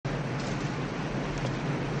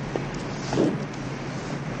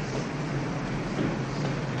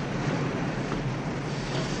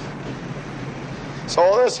So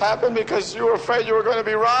all this happened because you were afraid you were going to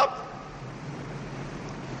be robbed?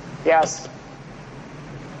 Yes.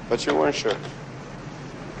 But you weren't sure.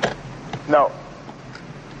 No.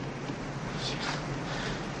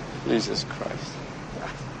 Jesus Christ.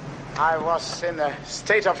 I was in a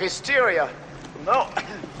state of hysteria. No.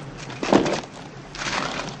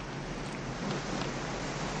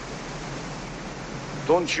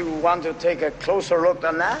 Don't you want to take a closer look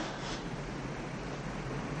than that?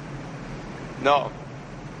 No.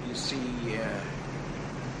 You see,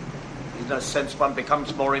 in a sense, one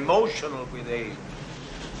becomes more emotional with age.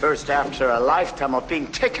 First, after a lifetime of being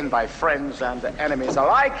taken by friends and enemies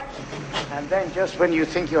alike, and then just when you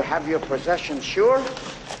think you have your possessions sure,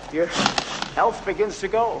 your health begins to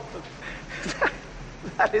go.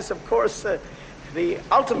 That is, of course, the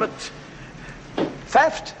ultimate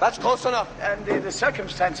theft. That's close enough. And in the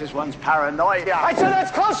circumstances, one's paranoia. I said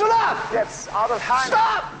that's close enough! Gets out of hand.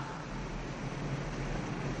 Stop!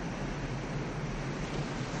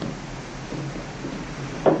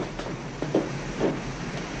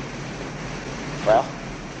 Well,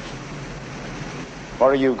 what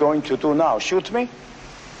are you going to do now? Shoot me?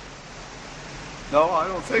 No, I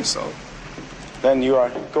don't think so. Then you are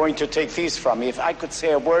going to take these from me. If I could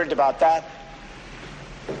say a word about that.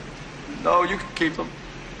 No, you can keep them.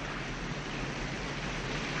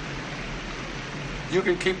 You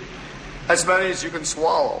can keep as many as you can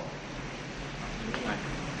swallow.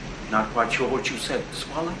 I'm not quite sure what you said.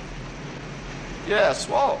 Swallow? Yeah,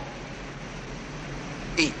 swallow.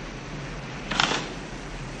 Eat.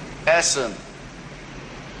 Essen.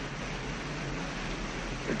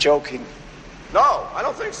 You're joking. No, I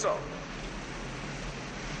don't think so.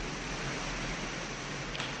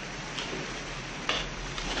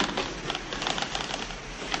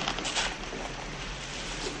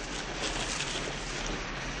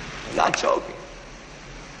 I'm not joking.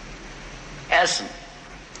 Essen.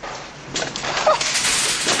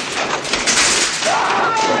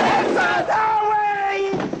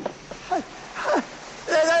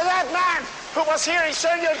 That man who was here, he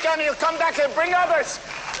showed you a gun, he'll come back and bring others.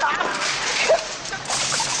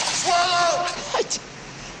 Swallow!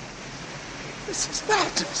 This is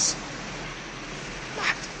madness.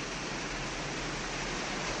 Madness.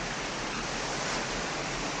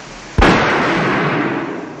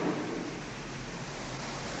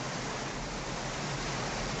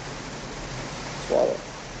 Swallow.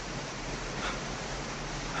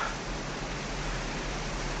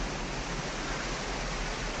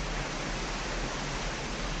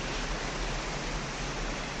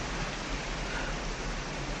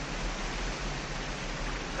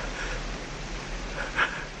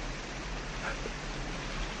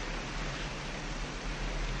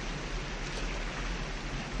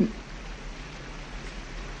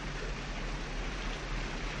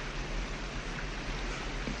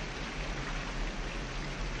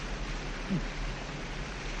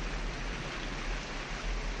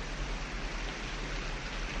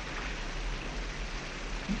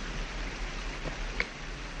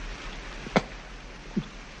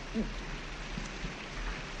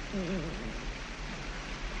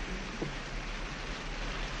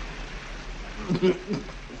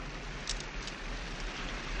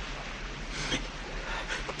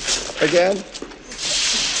 Again?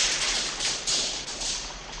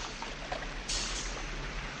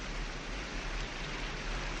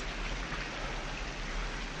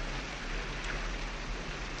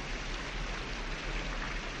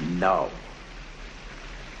 No.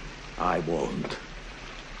 I won't.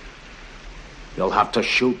 You'll have to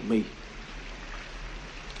shoot me.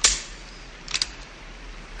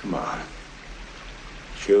 Come on.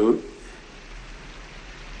 Shoot.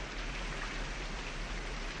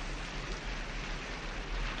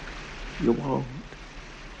 You won't.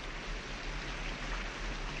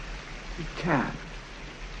 You can't.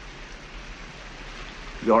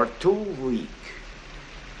 You're too weak.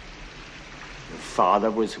 Your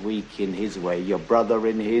father was weak in his way, your brother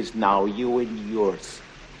in his, now you in yours.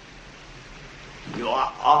 You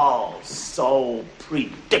are all so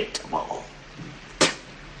predictable.